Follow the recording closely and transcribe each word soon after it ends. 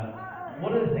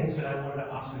One of the things that I wanted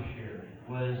to also share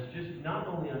was just not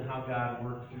only on how God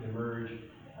worked through the merge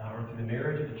or through the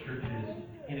marriage of the churches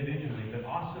individually, but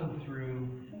also through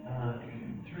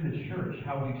the church,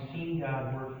 how we've seen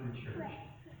God work through church.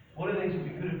 One of the things that we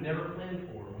could have never planned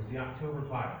for was the October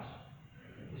fires.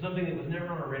 It was something that was never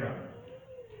on our radar.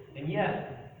 And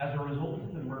yet, as a result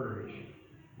of the merge,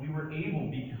 we were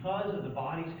able, because of the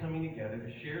bodies coming together,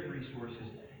 the shared resources,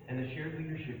 and the shared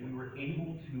leadership, we were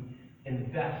able to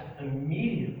invest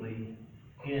immediately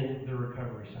in the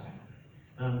recovery side.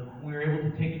 We were able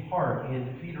to take part in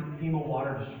FEMA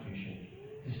water distribution,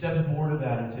 to step aboard of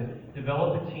that and to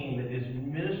develop a team that is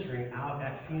ministering out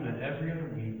at FEMA every other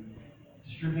week,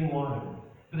 distributing water.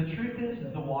 But the truth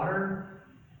is the water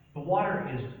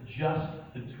is just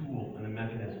the tool and the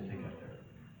mechanism to get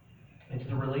there. It's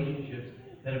the relationships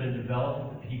that have been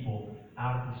developed with the people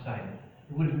out at the site.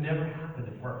 It would have never happened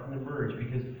apart from the merge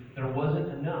because there wasn't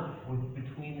enough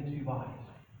between the two bodies.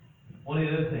 One of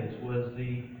the other things was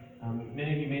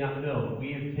many of you may not know, but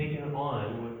we have taken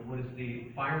on what is the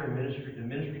fire and ministry, the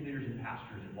ministry leaders and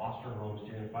pastors that lost their homes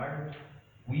during the fire.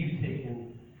 We've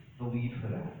taken the lead for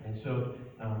that. And so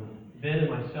Ben and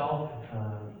myself,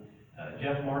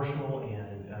 Jeff Marshall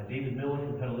and David Miller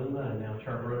from Petaluma, and now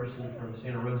Charles Roderson from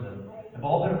Santa Rosa, have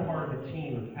all been a part of a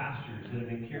team of pastors that have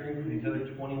been caring for these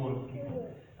other 21 people,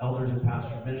 elders and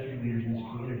pastors, ministry leaders in this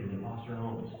community that lost their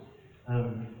homes.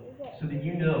 So that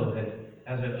you know that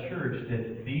as a church,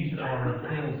 that these are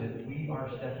things that we are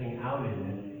stepping out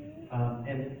in.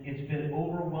 And it's been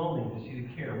overwhelming to see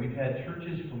the care. We've had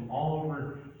churches from all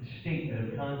over the state that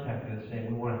have contacted us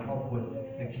saying we want to help with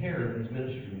the care of these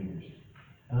ministry leaders.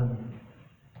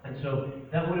 And so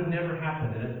that would have never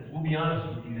happened. And we'll be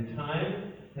honest with you, the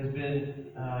time has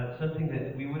been something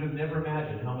that we would have never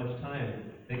imagined how much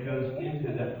time that goes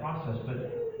into that process.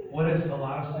 But what has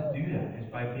allowed us to do that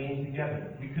is by being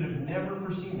together. We could have never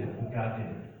foreseen that, but God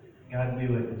did. God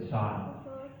knew it and saw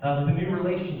it. The new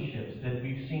relationships that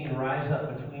we've seen rise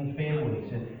up between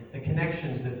families and the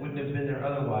connections that wouldn't have been there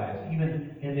otherwise,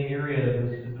 even in the area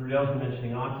of, as the Riddell's were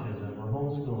mentioning, autism or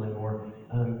homeschooling or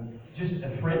just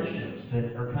friendships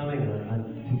that are coming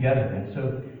together. And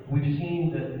so we've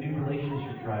seen the new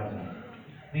relationships rise up.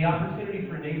 The opportunity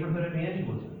for neighborhood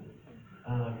evangelism.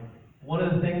 One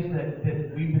of the things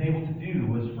that we've been able to do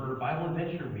was for Bible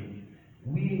Adventure Week,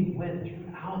 we went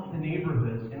throughout the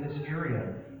neighborhoods in this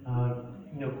area,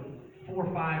 4,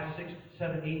 5, 6,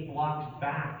 7, 8 blocks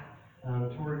back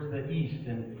towards the east,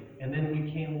 and then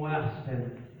we came west,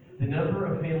 and the number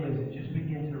of families that just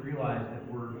begin to realize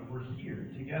that we're here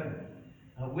together.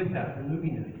 With that, the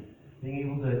movie night, being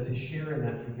able to share in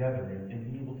that together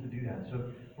and be able to do that. So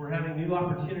we're having new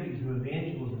opportunities of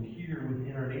evangelism here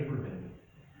within our neighborhood.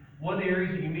 One of the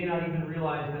areas that you may not even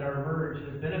realize that our merge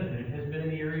has benefited has been in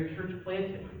the area of church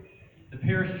planting. The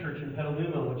parish church in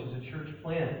Petaluma, which is a church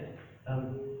plant,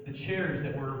 the chairs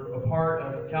that were a part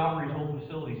of Calvary's old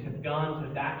facilities have gone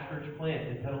to that church plant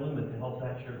in Petaluma to help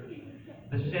that church.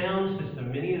 The sound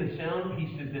system, many of the sound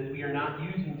pieces that we are not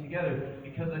using together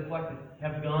because they're collected,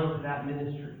 have gone to that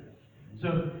ministry.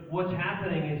 So what's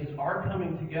happening is our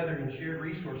coming together in shared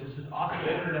resources has also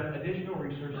opened up additional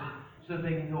resources so that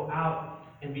they can go out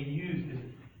and be used as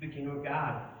the kingdom of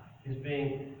God is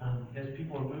being, as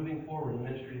people are moving forward in the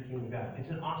ministry of the kingdom of God.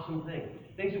 It's an awesome thing.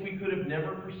 Things that we could have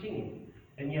never foreseen.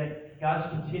 And yet,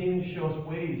 God's continuing to show us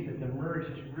ways that the merge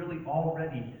has really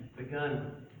already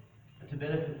begun to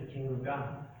benefit the kingdom of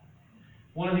God.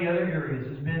 One of the other areas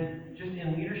has been just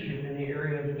in leadership in the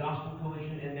area of the Gospel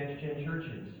Coalition and Next Gen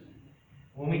churches.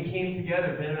 When we came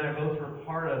together, Ben and I both were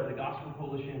part of the Gospel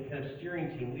Coalition kind of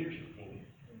steering team, leadership team.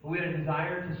 But we had a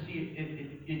desire to see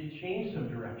it change some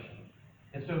direction.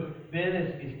 And so Ben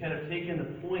is kind of taken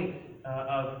the point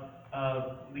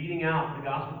of leading out the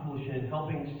Gospel Coalition and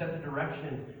helping set the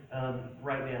direction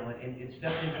right now and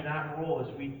step into that role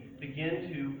as we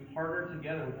begin to partner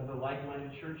together with other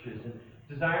like-minded churches and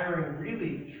desiring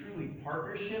really, truly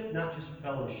partnership, not just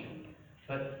fellowship,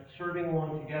 but serving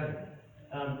along together.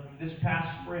 This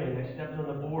past spring, I stepped on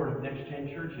the board of Next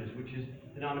Gen Churches, which is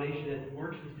the denomination that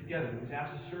works this together. It was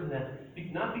asked to serve in that,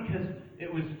 not because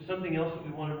it was something else that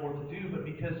we wanted more to do, but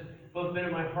because both Ben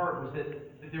and my heart was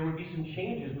that there would be some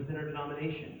changes within our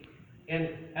denomination. And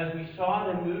as we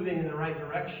saw them moving in the right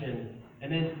direction,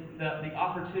 and then the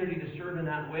opportunity to serve in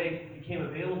that way became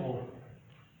available,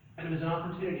 and it was an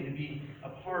opportunity to be a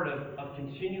part of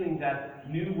continuing that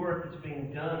new work that's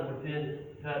being done within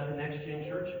the Next Gen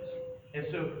churches. And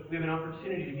so we have an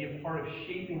opportunity to be a part of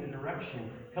shaping the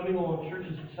direction, coming along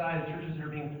churches beside churches that are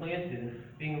being planted and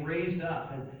being raised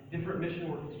up, and different mission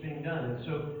work that's being done. And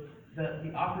so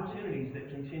the opportunities that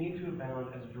continue to abound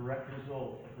as a direct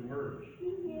result of the merge.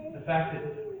 The fact that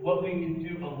what we could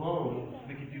do alone,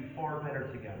 we could do far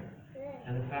better together.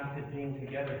 And the fact that being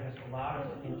together has allowed us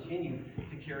to continue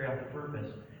to carry out the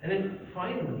purpose. And then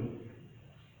finally,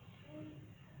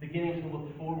 beginning to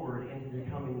look forward into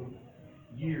the coming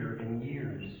year and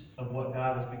years of what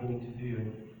God is beginning to do.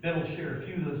 And Ben will share a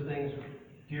few of those things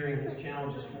during his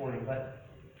challenge this morning. But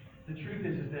the truth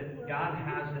is that God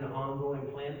has an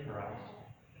ongoing plan for us.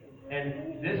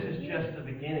 And this is just the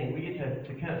beginning. We get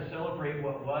to kind of celebrate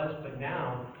what was, but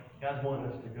now God's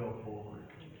wanting us to go forward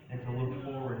and to look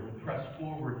forward and press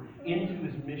forward into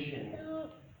his mission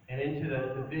and into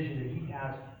the vision that he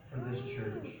has for this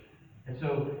church. And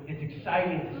so it's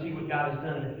exciting to see what God has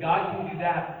done. And if God can do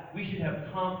that, we should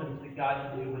have confidence that God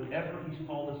can do whatever he's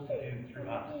called us to do through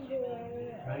us.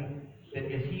 Right? That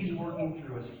as he's working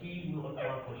through us, he will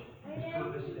accomplish his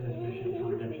purpose and his mission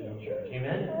for redemption of the church.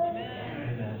 Amen?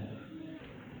 Amen.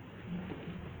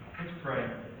 Let's pray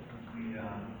as we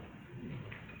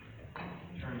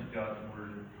turn to God's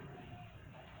Word.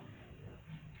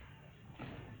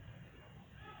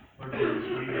 Lord Jesus,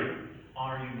 we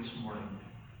honor you this morning.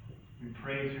 We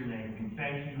praise your name. We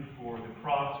thank you for the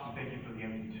cross. We thank you for the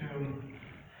empty tomb.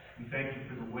 We thank you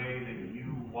for the way that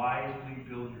you wisely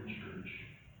build your church.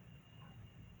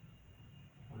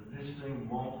 Lord, this thing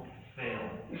won't fail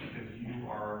because you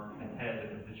are the head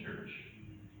of the church.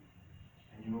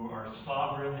 And you are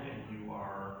sovereign and you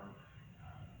are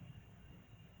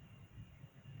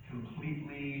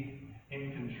completely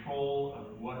in control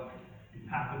of what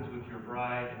happens with your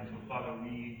bride. And so, Father,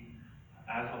 we,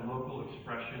 as a local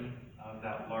expression of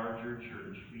that larger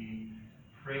church, we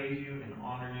praise you and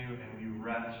honor you, and we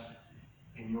rest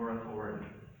in your authority.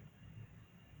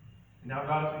 And now,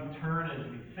 God, as we turn,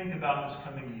 as we think about this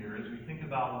coming year, as we think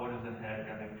about what is ahead,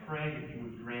 God, I pray that you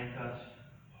would grant us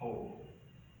hope.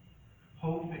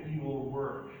 Hope that you will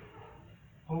work.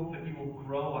 Hope that you will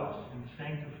grow us and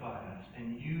sanctify us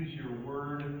and use your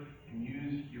word and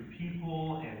use your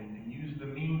people and use the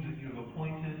means that you have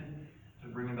appointed to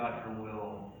bring about your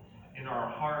will in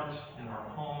our hearts, in our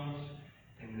homes,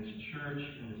 in this church,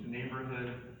 in this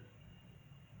neighborhood.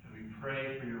 And we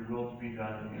pray for your will to be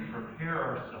done, and we prepare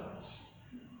ourselves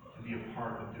to be a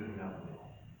part of doing that will.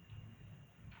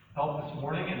 Help this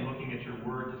morning in looking at your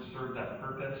word to serve that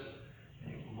purpose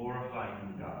and glorify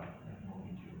you, God, in what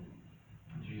we do.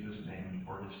 In Jesus' name,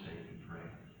 for his sake, we pray.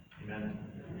 Amen.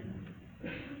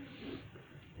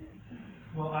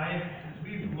 Well, as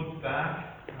we've looked back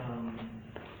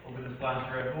over this last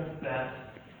year, I hope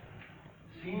that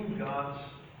seeing God's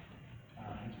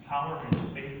his power and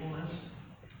his faithfulness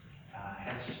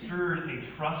has stirred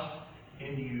a trust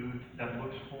in you that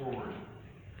looks forward.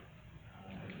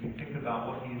 As we think about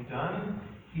what he's done,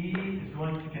 he is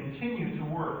going to continue to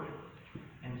work.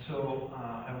 And so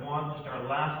I want just our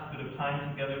last bit of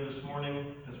time together this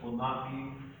morning. This will not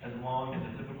be as long as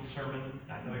a typical sermon.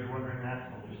 I know you're wondering that,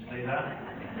 so I'll just say that.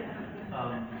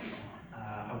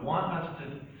 I want us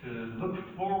to look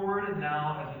forward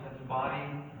now as a body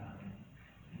and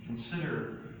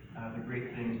consider the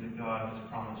great things that God has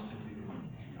promised to do.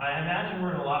 I imagine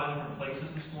we're in a lot of different places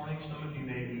this morning. Some of you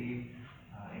may be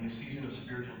in a season of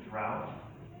spiritual drought.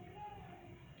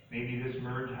 Maybe this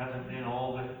merge hasn't been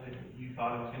all that you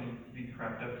thought it was going to be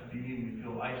cracked up to be, and you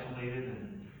feel isolated,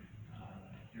 and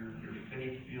your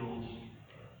faith feels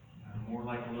more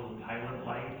like a little pilot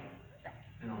light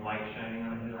than a light shining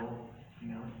on a hill.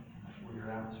 That's where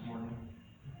you're at this morning.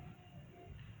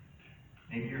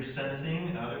 Maybe you're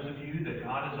sensing, others of you, that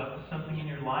God is up to something in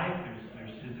your life.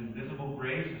 There's his invisible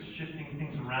grace is shifting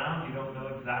things around. You don't know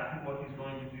exactly what he's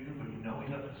going to do, but you know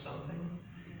he's up to something.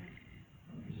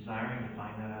 You're desiring to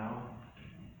find that out.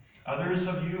 Others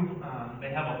of you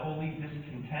may have a holy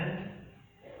discontent,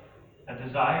 a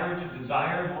desire to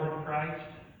desire more of Christ.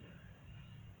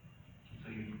 So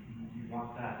you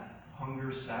want that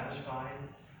hunger satisfied.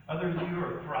 Others of you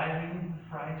are thriving in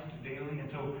Christ daily. And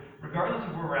so, regardless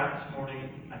of where we're at this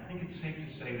morning, I think it's safe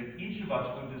to say that each of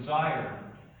us would desire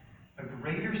a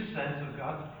greater sense of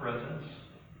God's presence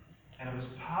and of his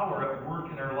power at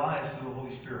work in our lives through the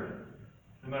Holy Spirit.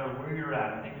 No matter where you're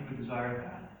at, I think you would desire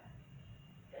that.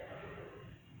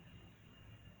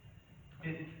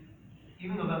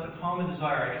 Even though that's a common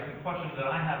desire, I guess the question that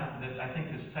I have that I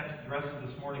think this text addresses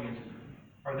this morning is,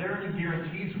 are there any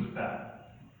guarantees with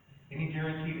that? Any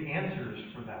guaranteed answers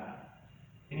for that?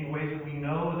 Any ways that we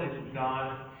know that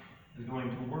God is going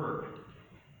to work?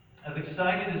 As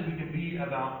excited as we can be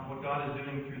about what God is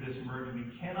doing through this merge, we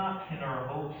cannot pin our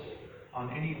hopes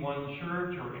on any one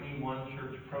church or any one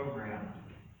church program.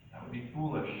 That would be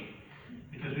foolish,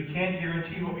 because we can't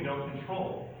guarantee what we don't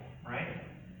control. right?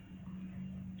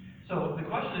 So the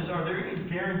question is, are there any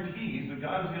guarantees that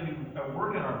God is going to do a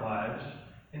work in our lives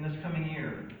in this coming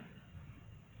year?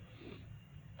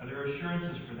 Are there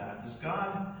assurances for that? Does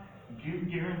God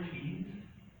give guarantees?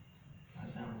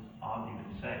 That sounds odd to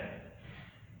even say.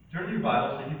 Turn to your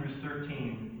Bibles to Hebrews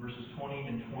 13, verses 20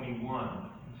 and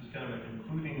 21. This is kind of a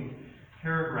concluding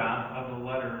paragraph of the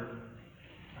letter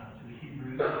to the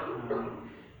Hebrews.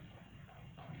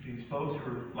 These folks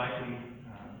who are likely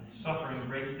suffering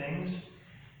great things.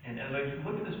 And as I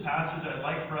look at this passage, I'd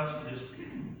like for us to just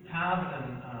have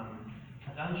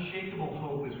an unshakable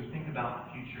hope as we think about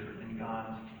the future and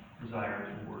God's desire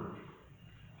to work.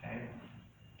 Okay?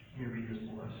 Let me read this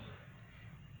for us.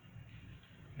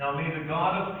 Now may the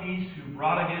God of peace, who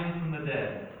brought again from the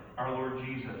dead our Lord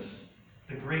Jesus,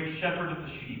 the great shepherd of the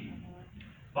sheep,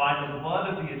 by the blood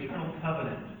of the eternal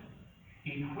covenant,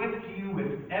 equip you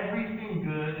with everything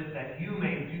good that you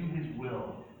may do his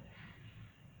will,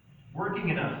 working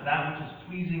in us that which is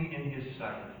pleasing in his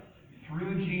sight,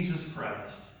 through Jesus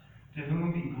Christ, to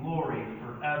whom be glory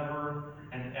forever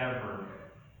and ever.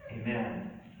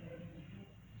 Amen.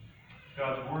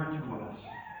 God's word to us.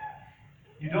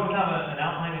 You don't have an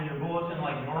outline in your bulletin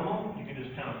like normal. You can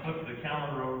just kind of flip the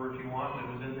calendar over if you want that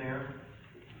was in there.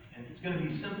 And it's going to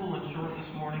be simple and short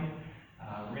this morning.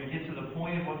 We're going to get to the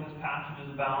point of what this passage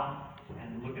is about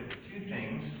and look at two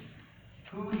things: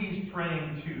 who he's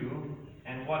praying to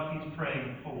and what he's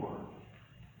praying for.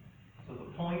 So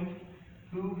the point,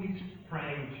 who he's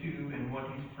praying to and what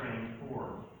he's praying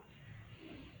for.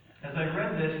 As I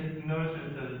read this, you notice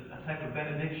it's a type of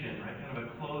benediction, right? Kind of a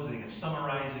closing, a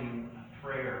summarizing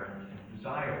prayer and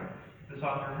desire this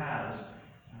author has.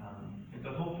 It's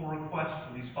a hopeful request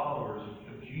for these followers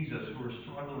of Jesus who are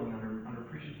struggling under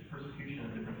persecution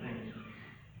and different things.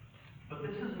 But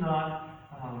this is not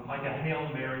like a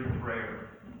Hail Mary prayer.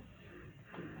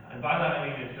 And by that I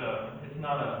mean it's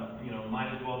not a, might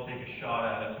as well take a shot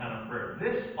at it kind of prayer.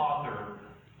 This author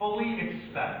fully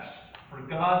expects for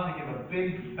God to give a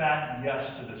big fat yes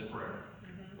to this prayer.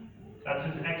 That's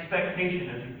his expectation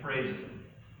as he prays it.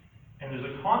 And there's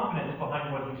a confidence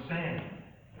behind what he's saying.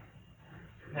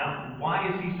 Now, why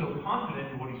is he so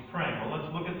confident in what he's praying? Well,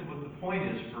 let's look at what the point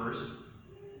is first,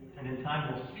 and in time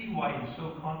we'll see why he's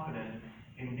so confident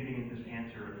in getting this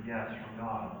answer of yes from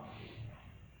God.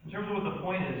 In terms of what the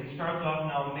point is, he starts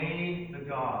off, now may the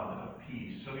God of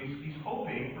peace. So he's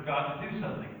hoping for God to do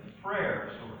something. It's prayer of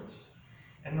sorts.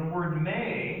 And the word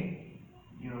may,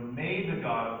 may the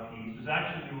God of peace, is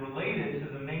actually related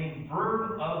to the main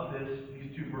verb of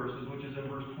these two verses, which is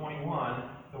in verse 21,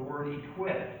 the word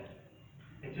equip.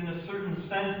 It's in a certain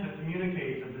sense that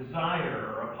communicates a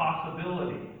desire or a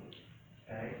possibility.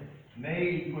 Okay?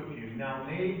 May equip you. Now,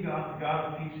 may God, the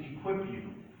God of peace, equip you,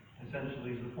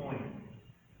 essentially is the point.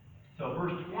 So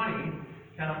verse 20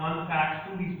 kind of unpacks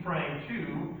who he's praying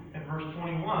to, and verse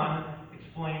 21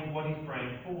 explains what he's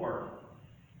praying for.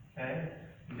 Okay?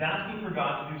 He's asking for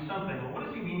God to do something. But what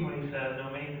does he mean when he says, now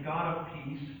may the God of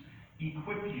peace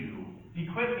equip you?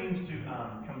 Equip means to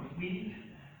complete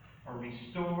or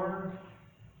restore,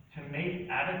 to make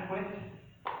adequate,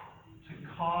 to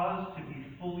cause to be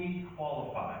fully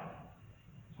qualified.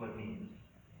 That's what it means.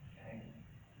 Okay?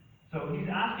 So he's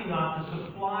asking God to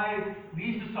supply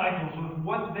these disciples with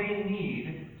what they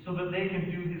need so that they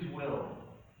can do his will.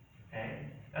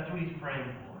 Okay? That's what he's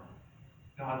praying for.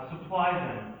 God, supply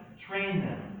them, train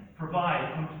them,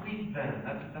 provide, complete them.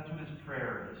 That's what his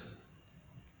prayer is.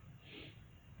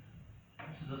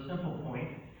 This is a simple point.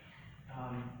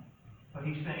 But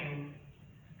he's saying,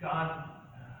 God,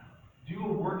 do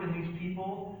a work in these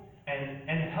people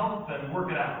and help them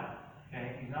work it out.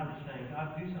 Okay? He's not just saying,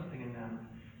 God, do something in them.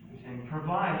 He's saying,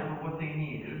 provide for what they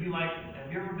need. It would be like,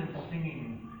 have you ever been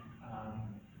singing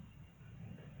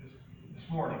this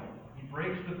morning? He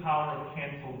breaks the power of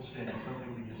canceled sin,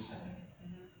 something we just sang.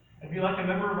 It'd be like a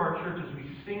member of our church as we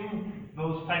sing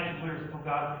those types of lyrics, oh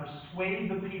God, persuade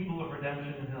the people of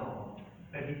Redemption Hill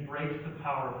that he breaks the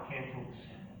power of canceled sin.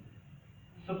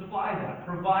 Supply that,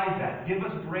 provide that, give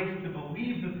us grace to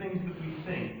believe the things that we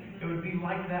sing. It would be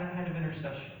like that kind of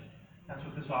intercession. That's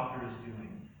what this author is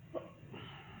doing.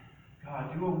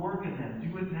 God, do a work in them.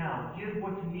 Do it now. Give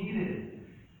what's needed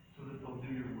so that they'll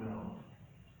do your will.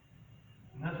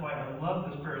 And that's why I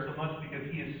love this prayer so much, because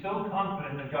he is so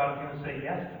confident that God's going to say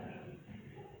yes to this.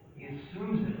 He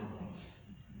assumes it almost.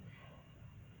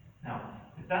 Now,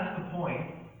 if that's the point,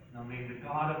 now may the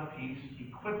God of peace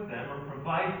equip them or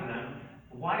provide for them.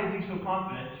 Why is he so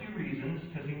confident? Two reasons.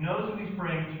 Because he knows who he's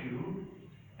praying to,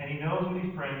 and he knows what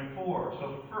he's praying for.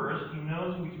 So first, he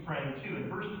knows who he's praying to. In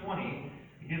verse 20,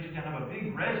 he gives kind of a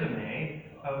big resume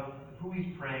of who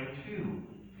he's praying to.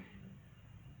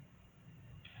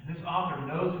 This author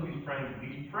knows who he's praying to.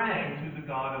 He's praying to the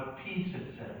God of peace,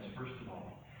 it says, first of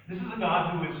all. This is a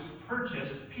God who has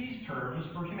purchased peace terms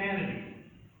for humanity.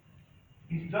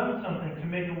 He's done something to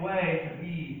make a way to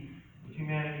be with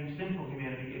humanity, sinful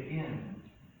humanity, again.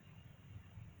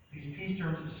 These peace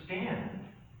terms stand.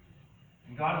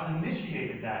 And God has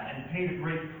initiated that and paid a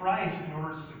great price in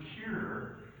order to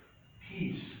secure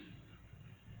peace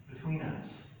between us.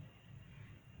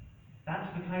 That's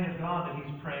the kind of God that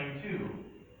he's praying to.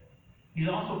 He's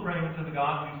also praying to the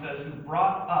God who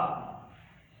brought up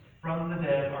from the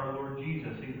dead our Lord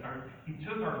Jesus. He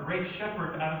took our great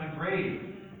shepherd out of the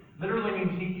grave. Literally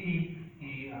means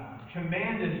he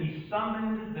commanded, he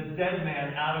summoned the dead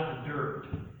man out of the dirt.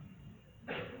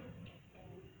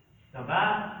 Now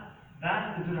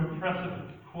that is an impressive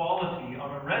quality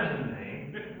on a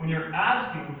resume when you're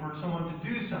asking for someone to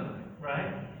do something,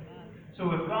 right?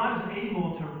 So if God is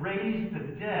able to raise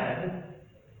the dead,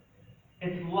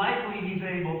 it's likely he's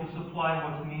able to supply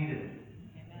what's needed.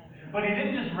 But he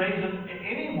didn't just raise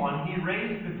anyone, he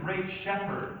raised the great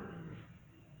shepherd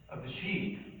of the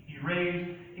sheep.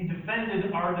 He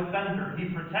defended our defender. He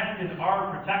protected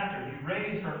our protector. He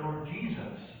raised our Lord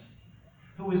Jesus,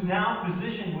 who is now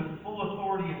positioned with full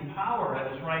authority and power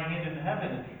at his right hand in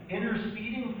heaven,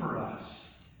 interceding for us.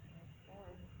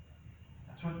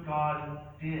 That's what God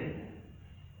did.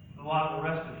 A lot of the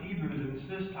rest of Hebrews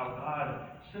insist how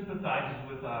God sympathizes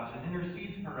with us and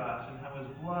intercedes for us, and how his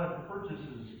blood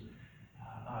purchases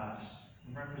us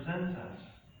and represents us.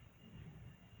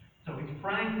 So he's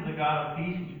praying to the God of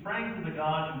peace. He's praying to the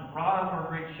God who brought up our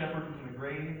great shepherd from the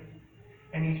grave.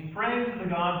 And he's praying to the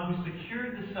God who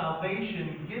secured the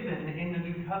salvation given in the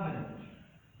new covenant.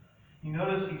 You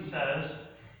notice he says,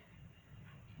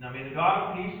 "Now may the God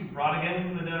of peace, who brought again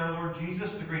from the dead our Lord Jesus,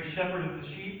 the great shepherd of the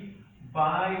sheep,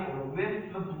 by or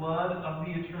with the blood of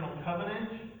the eternal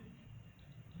covenant,"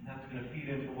 and that's going to feed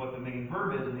into what the main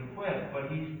verb is in equip,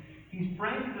 but he's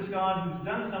praying to this God who's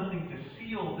done something to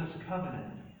seal this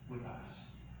covenant with us.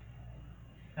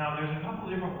 Now, there's a couple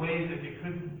of different ways that it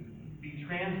could be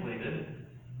translated.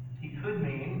 He could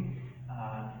mean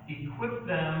equip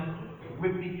them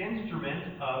with the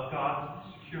instrument of God's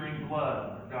securing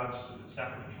blood, or God's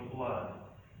sacrificial blood.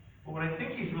 But what I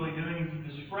think he's really doing is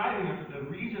he's describing the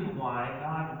reason why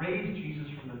God raised Jesus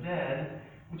from the dead,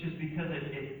 which is because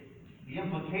the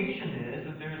implication is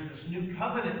that there's this new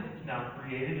covenant that's now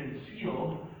created and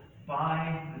sealed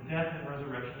by the death and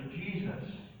resurrection of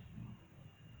Jesus.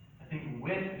 I think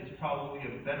with is probably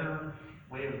a better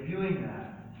way of viewing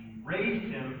that. He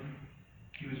raised him.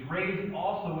 He was raised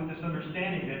also with this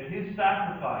understanding that his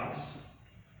sacrifice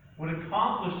would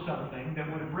accomplish something that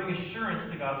would bring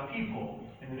assurance to God's people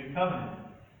in the new covenant.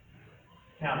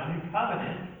 Now, the new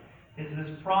covenant is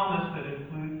this promise that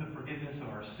includes the forgiveness of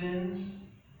our sins,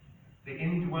 the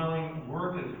indwelling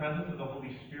work and presence of the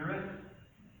Holy Spirit,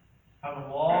 how the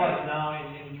law is now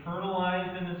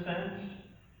internalized in a sense,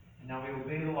 and now we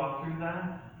obey the law through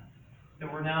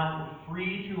that we're now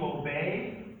free to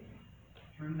obey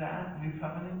through that new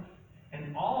covenant.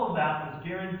 And all of that was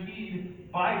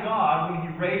guaranteed by God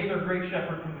when he raised our great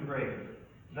shepherd from the grave.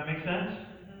 Does that make sense?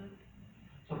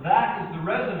 So that is the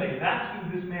resume. That's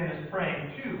who this man is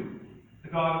praying to. The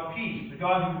God of peace. The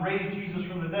God who raised Jesus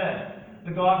from the dead.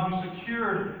 The God who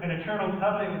secured an eternal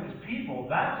covenant with his people.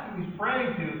 That's who he's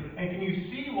praying to. And can you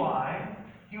see why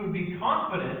he would be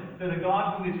confident that a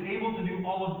God who is able to do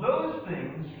all of those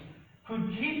things could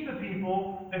keep the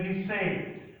people that he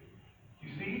saved? You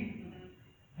see?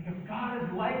 Like, if God is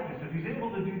like this, if he's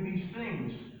able to do these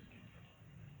things,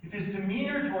 if his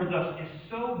demeanor towards us is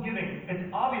so giving, it's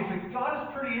obvious that God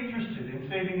is pretty interested in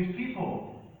saving his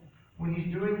people when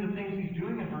he's doing the things he's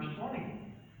doing in verse 20.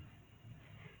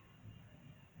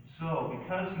 So,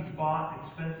 because he's bought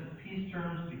expensive peace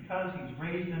terms, because he's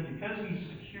raised them, because he's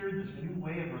secured this new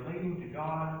way of relating to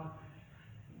God,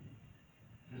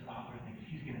 this author thinks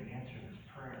he's going to answer this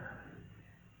prayer.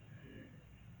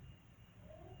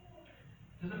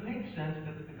 Does it make sense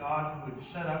that the God who would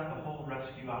set up the whole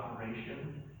rescue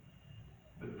operation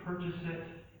would purchase it,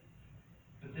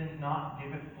 but then not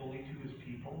give it fully to his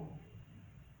people?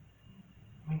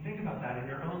 I mean, think about that in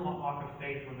your own walk of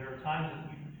faith, when there are times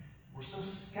that we're so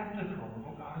skeptical of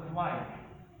what God is like,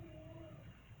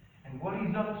 and what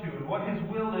he's up to, and what his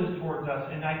will is towards us.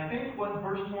 And I think what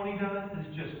verse 20 does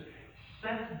is just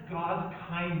set God's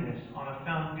kindness on a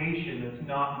foundation that's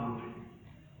not moving.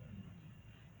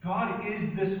 God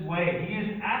is this way. He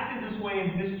has acted this way in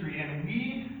history, and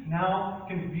we now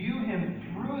can view him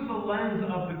through the lens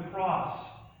of the cross.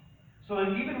 So that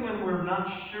even when we're not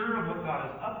sure of what God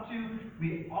is up to,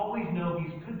 we always know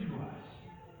he's good to us,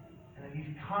 and that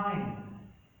he's kind,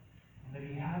 and and that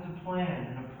He has a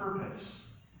plan and a purpose,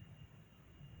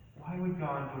 why would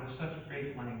God go to such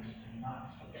great lengths to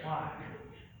not supply?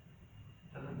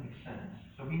 It doesn't make sense.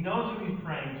 So He knows who He's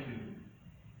praying to.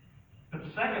 But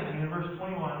secondly, in verse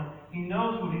 21, He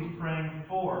knows what He's praying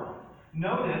for.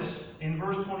 Notice in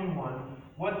verse 21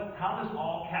 how this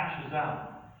all cashes out.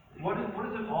 What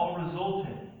does it all result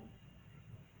in?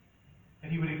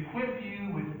 That He would equip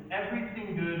you with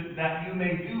everything good that you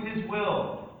may do His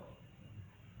will,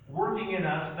 working in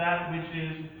us that which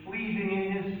is pleasing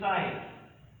in His sight,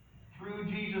 through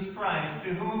Jesus Christ,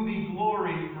 to whom be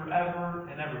glory forever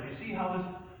and ever. You see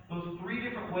how those three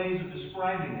different ways of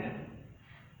describing it,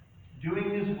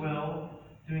 doing His will,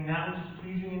 doing that which is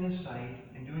pleasing in His sight,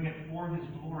 and doing it for His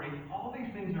glory, all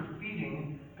these things are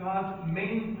feeding God's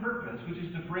main purpose, which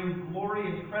is to bring glory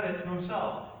and credit to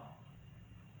Himself.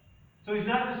 So He's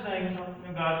not just saying,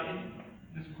 God,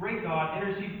 this great God,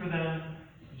 intercede for them,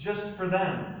 just for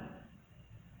them.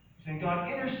 He's saying,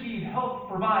 God, intercede, help,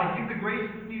 provide, give the grace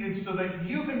that's needed so that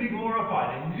you can be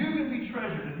glorified, and you can be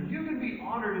treasured, and you can be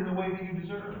honored in the way that you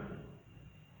deserve.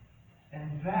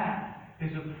 And that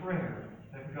is a prayer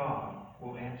that God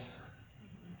will answer.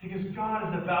 Because God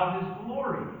is about His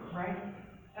glory, right?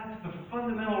 That's the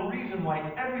fundamental reason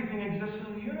why everything exists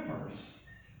in the universe.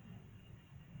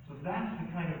 So that's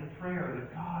the kind of prayer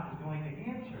that God is going to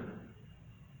answer.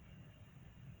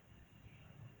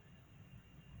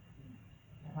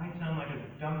 It might sound like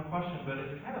a dumb question, but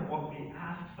it's kind of what we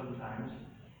ask sometimes.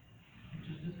 Which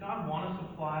is, does God want to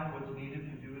supply what's needed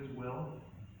to do His will?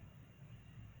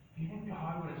 Do you think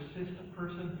God would assist a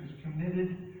person who's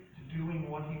committed to doing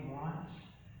what He wants?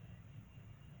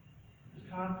 Does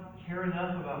God care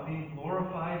enough about being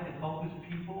glorified to help His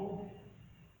people?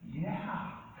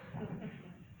 Yeah.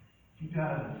 He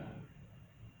does.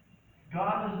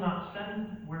 God does not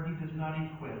send where He does not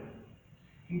equip.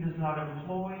 He does not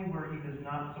employ where He does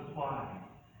not supply.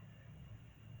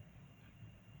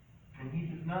 And He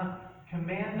does not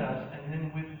command us and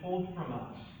then withhold from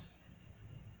us.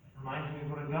 Reminds me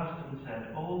of what Augustine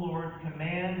said, O Lord,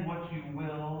 command what you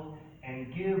will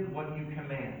and give what you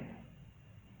command.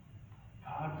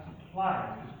 God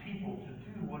supplies His people to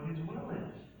do what His will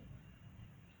is.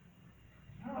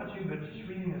 I don't know about you, but just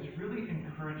reading this really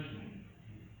encouraged me.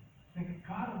 I think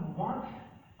God wants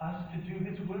us to do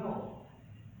His will.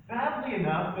 Badly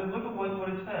enough, but look at what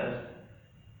it says.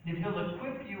 If He'll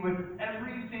equip you with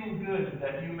everything good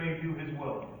that you may do His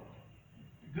will.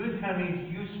 Good kind of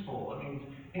means useful. It means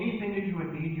anything that you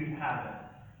would need, you'd have it.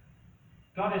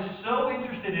 God is so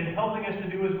interested in helping us to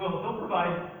do His will, He'll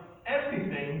provide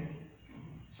everything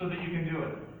so that you can do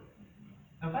it.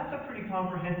 Now that's a pretty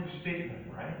comprehensive statement,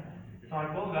 right? It's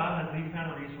like, well, God has these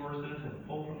kind of resources and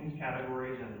pull from these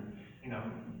categories and,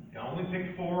 you only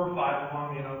pick 4 or 5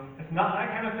 of them, It's not that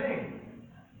kind of thing.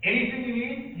 Anything you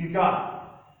need, you got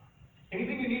it.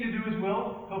 Anything you need to do His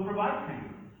will, He'll provide for you.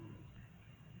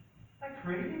 Isn't that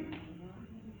crazy?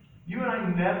 You and I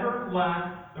never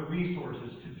lack the resources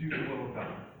to do the will of God.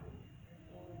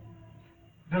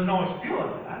 Doesn't always feel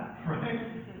like that, right?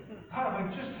 God,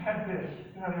 if I just had this,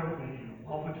 then I'd obey you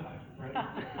all the time, right?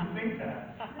 You think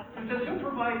that. But He'll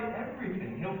provide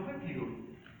everything. He'll equip you.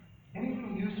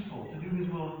 Anything useful to do His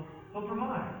will, He'll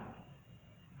provide.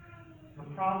 The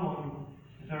problem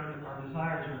is our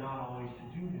desires are not always to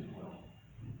do His will.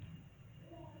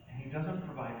 And He doesn't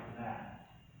provide for that.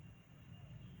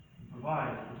 He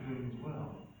provides for doing His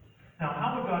will. Now,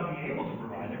 how would God be able to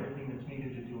provide everything that's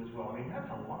needed to do His will?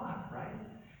 That's a lot, right?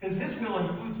 Because His will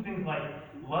includes things like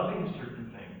loving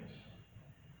certain things,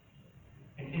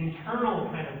 and internal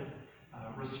kind of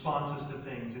responses to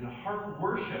things, and heart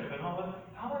worship, and all that.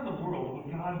 How in the world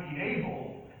would God be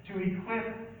able to equip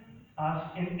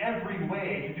us in every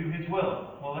way to do His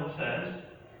will? Well, it says,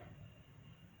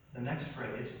 the next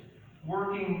phrase,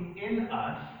 working in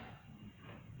us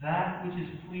that which is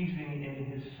pleasing in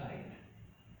His sight.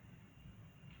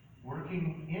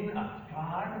 Working in us.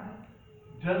 God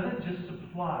doesn't just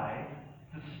supply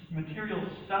the material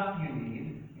stuff you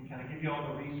need and kind of give you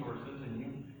all the resources and you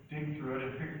dig through it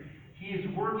and figure. He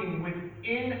is working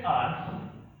within us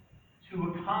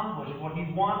to accomplish what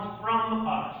He wants from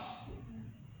us.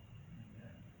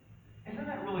 Isn't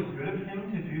that really good of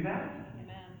Him to do that?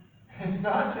 Amen. It's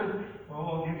not just,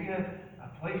 I'll give you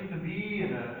a place to be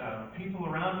and people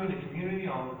around you, the community,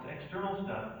 all this external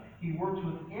stuff. He works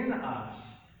within us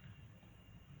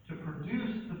to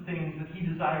produce the things that He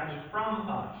desires from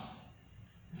us.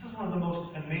 This is one of the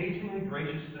most amazingly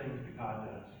gracious things that God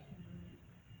does.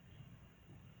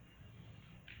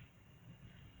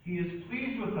 He is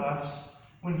pleased with us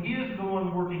when He is the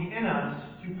one working in us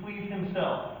to please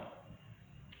Himself.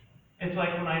 It's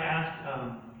like when I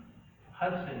asked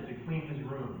Hudson to clean his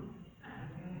room.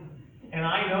 And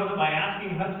I know that by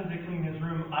asking Hudson to clean his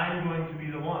room, I'm going to be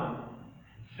the one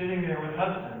sitting there with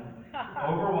Hudson,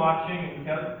 overwatching and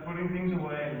kept putting things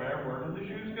away, and where did the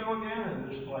shoes go again?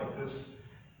 And just like this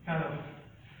kind of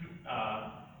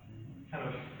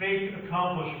fake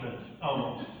accomplishment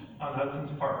almost on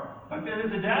Hudson's part. But then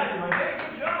as a dad, you're like, hey,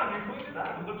 good job, you cleaned it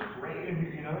up, it looks great, and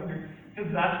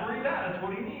because that's where he's at, that's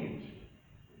what he needs.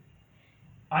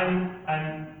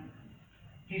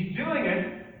 He's doing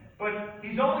it, but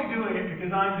he's only doing it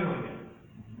because I'm doing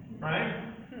it.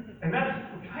 Right? And that's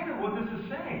kind of what this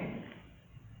is saying.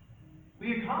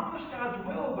 We accomplish God's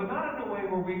will, but not in a way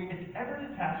where it's ever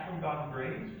detached from God's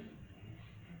grace.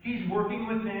 He's working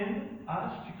within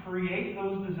us to create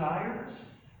those desires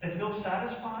that He'll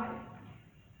satisfy.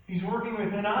 He's working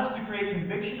within us to create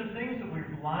conviction of things that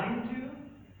we're blind to.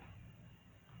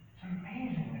 It's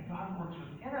amazing that God works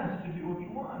within us to do what He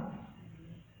wants.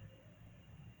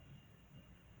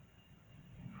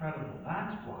 Incredible.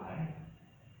 That's why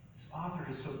this author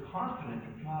is so confident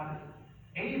that God is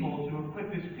able to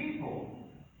equip His people.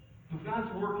 Because God's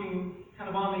working kind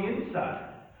of on the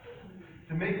inside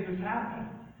to make this happen.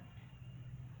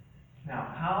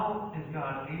 Now, how is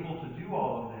God able to do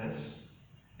all of this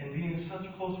and be in such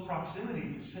close proximity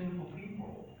to sinful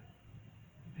people?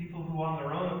 People who on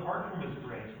their own, apart from His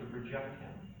grace, would reject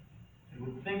Him. They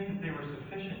would think that they were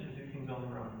sufficient to do things on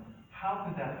their own. How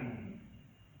could that be?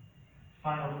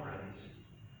 Final phrase.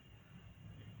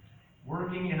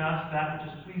 Working in us that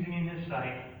which is pleasing in His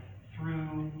sight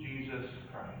through Jesus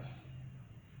Christ.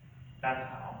 That's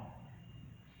how.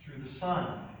 It's through the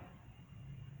Son.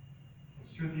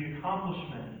 It's through the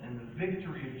accomplishment and the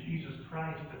victory of Jesus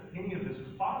Christ that any of this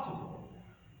is possible.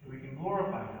 That we can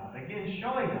glorify God. Again,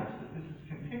 showing us that this is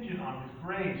contingent on His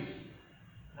grace,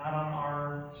 not on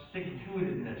our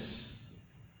stick-to-itedness.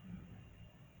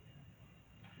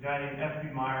 A guy named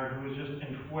F.B. Meyer, who was just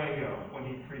in fuego when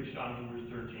he preached on Hebrews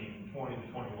 13, 20 to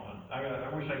 21. I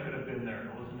wish I could have been there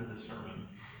to listen to this sermon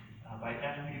by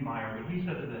F.B. Meyer. But he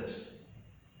says this: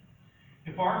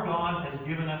 if our God has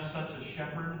given us such a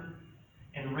shepherd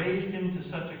and raised him to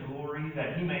such a glory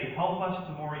that he may help us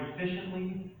the more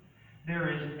efficiently, there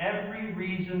is every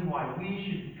reason why we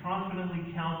should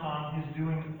confidently count on His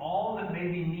doing all that may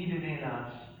be needed in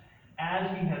us,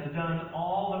 as He has done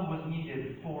all that was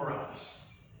needed for us.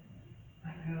 Isn't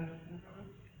that good?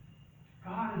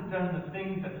 God has done the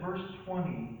things that verse 20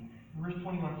 and verse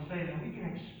 21 say, then we can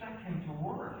expect Him to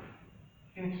work.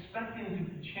 We can expect Him to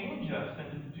change us and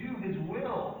to do His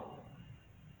will,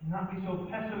 and not be so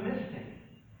pessimistic.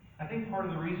 I think part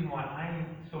of the reason why I'm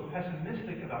so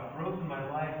pessimistic about growth in my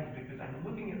life is because I'm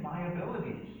looking at my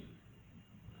abilities,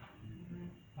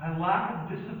 my lack of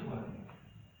discipline,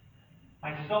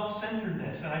 my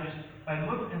self-centeredness,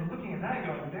 and looking at that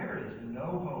going, there is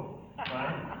no hope,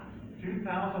 right?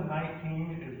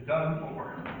 2019 is done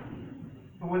for.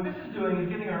 But what this is doing is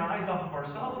getting our eyes off of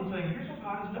ourselves and saying, here's what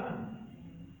God has done.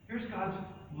 Here's God's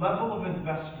level of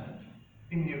investment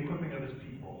in the equipping of His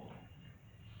people.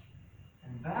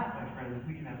 And that, my friends,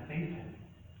 we can have faith in.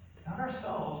 Not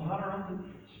ourselves, not our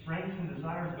own strengths and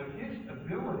desires, but His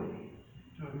ability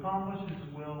to accomplish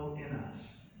His will in us,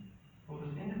 both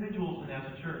as individuals and as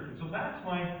a church. And so that's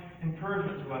my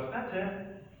encouragement to us. That's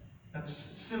it. That's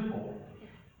simple.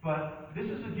 But this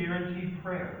is a guaranteed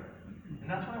prayer. And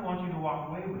that's what I want you to walk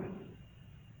away with.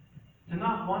 To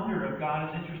not wonder if God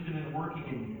is interested in working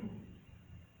in you.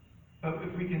 But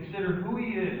if we consider who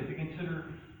He is, if we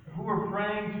consider who we're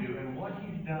praying to and what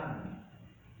He's done,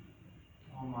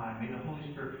 oh my, may the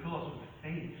Holy Spirit fill us with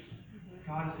faith.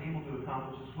 God is able to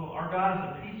accomplish His will. Our God is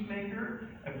a peacemaker,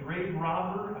 a great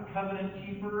robber, a covenant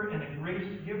keeper, and a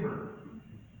grace giver.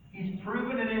 He's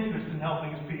proven an interest in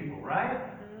helping His people, right?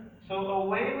 So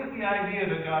away with the idea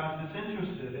that God is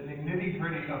disinterested in the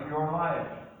nitty-gritty of your life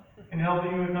in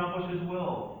helping you accomplish His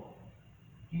will.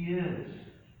 He is.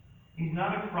 He's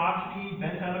not a crotchety,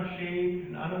 bent out of shape,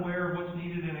 and unaware of what's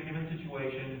needed in a given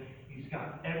situation. He's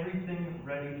got everything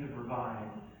ready to provide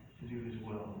to do His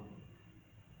will.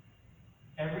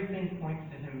 Everything points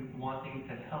to Him wanting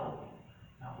to help,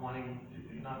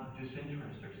 not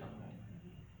disinterest or something.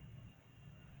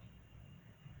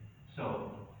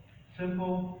 So,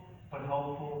 simple but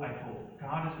helpful, I hope.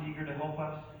 God is eager to help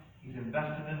us. He's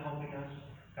invested in helping us.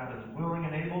 God is willing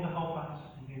and able to help us.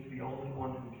 He's the only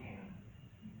one who can.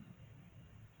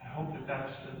 I hope that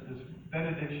this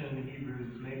benediction in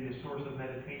Hebrews is maybe a source of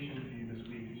meditation for you this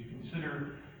week as you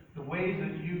consider the ways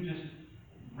that you've just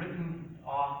written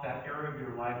off that area of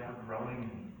your life for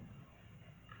growing in.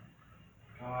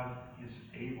 God is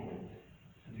able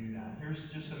to do that. Here's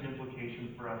just some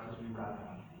implications for us as we wrap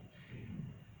up.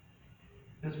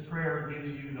 This prayer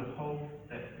gives you the hope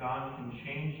that God can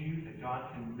change you, that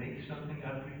God can make something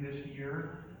of you this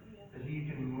year, that He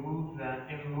can move that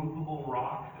immovable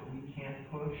rock that we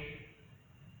can't push.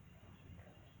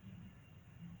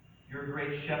 Your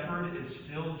great shepherd is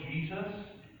still Jesus.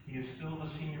 He is still the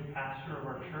senior pastor of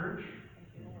our church.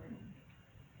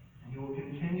 And He will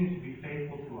continue to be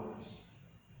faithful to us.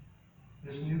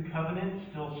 This new covenant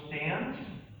still stands.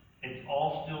 It's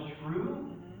all still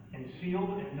true and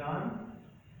sealed and done.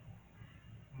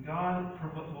 And God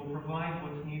will provide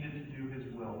what's needed to do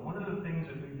His will. One of the things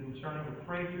that we've been starting to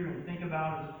pray through and think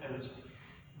about as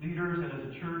leaders and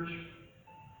as a church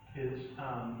is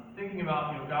thinking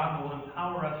about, God will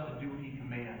empower us to do what He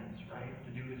commands, right?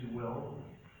 To do His will.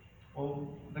 Well,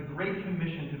 the Great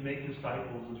Commission to make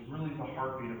disciples is really the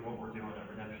heartbeat of what we're doing at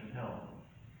Redemption Hill.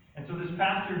 And so this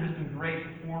past year has been great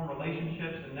to form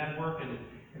relationships and network and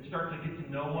start to get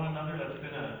to know one another. That's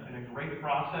been a great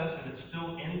process, and it's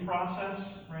still in process,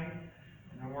 right?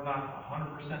 And we're not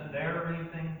 100% there or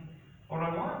anything. What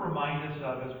I want to remind us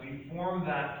of as we form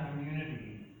that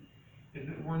community is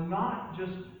that we're not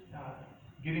just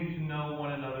getting to know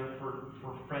one another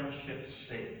for friendship's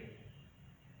sake.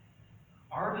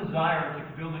 Our desire to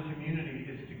build a community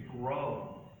is to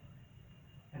grow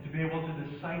and to be able to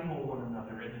disciple one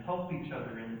another and help each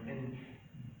other and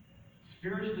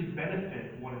spiritually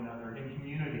benefit one another in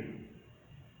community.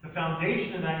 The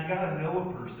foundation of that, you've got to know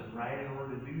a person, right, in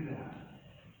order to do that.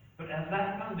 But as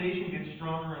that foundation gets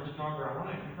stronger and stronger, I want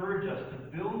to encourage us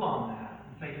to build on that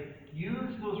and say,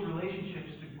 use those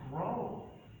relationships to grow.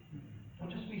 Don't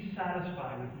just be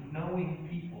satisfied with knowing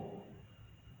people,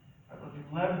 but let's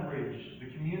leverage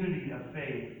the community of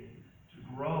faith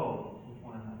to grow with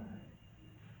one another.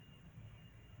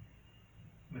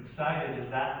 I'm excited as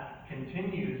that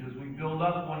continues, as we build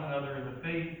up one another in the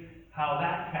faith, how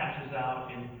that cashes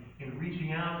out in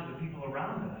reaching out to the people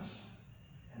around us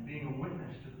and being a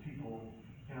witness to the people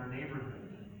in our neighborhood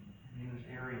and in this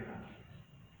area.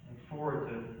 Look forward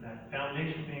to that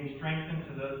foundation being strengthened,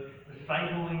 to the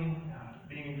discipling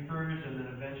being encouraged, and then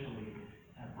eventually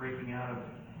breaking out of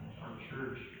our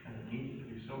church and it needs to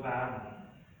do so badly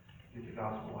to get the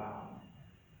gospel out.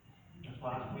 This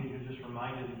last week I just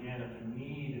reminded again of the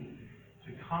need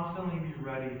to constantly be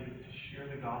ready to share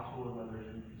the gospel with others.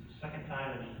 And it's the second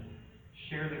time I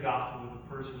shared the gospel with a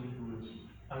person who was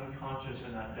unconscious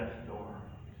in that death's door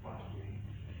this last week.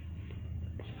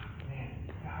 Man,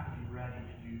 you've got to be ready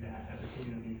to do that as a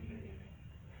community of faith.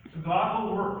 So God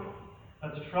will work.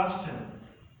 Let's trust Him.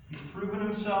 He's proven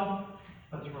Himself.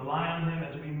 Let's rely on Him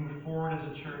as we move forward as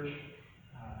a church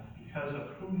because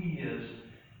of who He is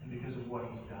and because of what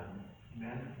He's done.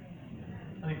 Amen?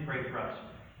 Let me pray for us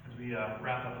as we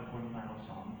wrap up with one final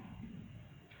song.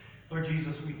 Lord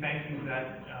Jesus, we thank You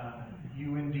that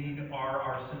You indeed are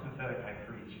our sympathetic high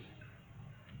priest.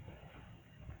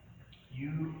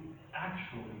 You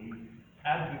actually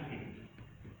advocate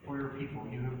for Your people.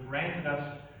 You have granted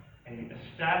us a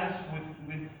status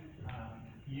with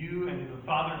You and the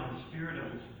Father and the Spirit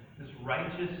of this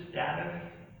righteous status,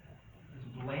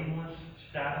 this blameless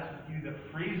status with You that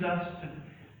frees us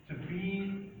to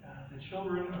be the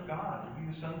children of God, to be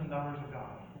the sons and daughters of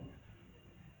God.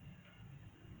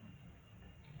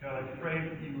 God, I pray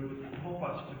that You would help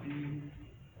us to be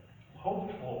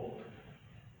hopeful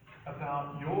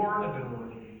about Your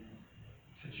ability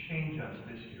to change us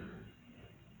this year,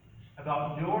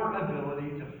 about Your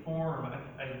ability to form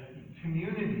a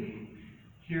community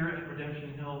here at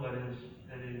Redemption Hill that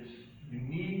is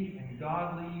unique and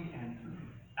godly and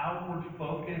outward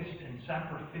focused and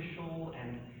sacrificial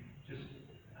and just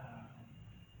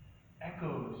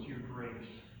echoes Your grace.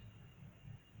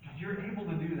 God, You're able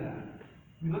to do that.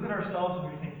 We look at ourselves and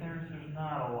we think there's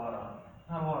not a lot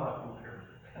of hope here.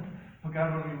 But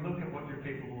God, when we look at what You're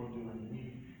capable of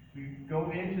doing, we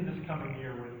go into this coming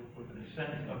year with a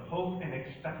sense of hope and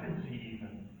expectancy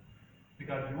even. That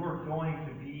God, You are going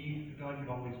to be the God You've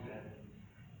always been.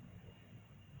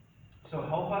 So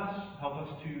help us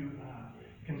to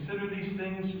consider these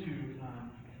things,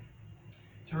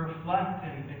 to reflect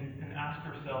and ask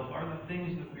ourselves, are the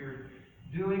things that we're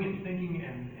doing and thinking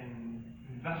and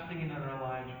investing in our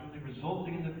lives really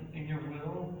resulting in Your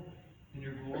will, in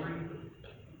Your glory?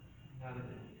 God,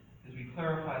 as we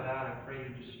clarify that, I pray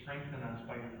You just strengthen us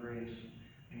by Your grace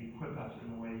and equip us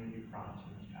in the way that You promised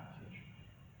in this passage.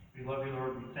 We love You,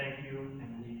 Lord. We thank You,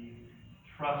 and we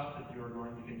trust that You are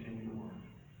going to continue to work.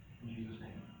 In Jesus'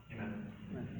 name, amen.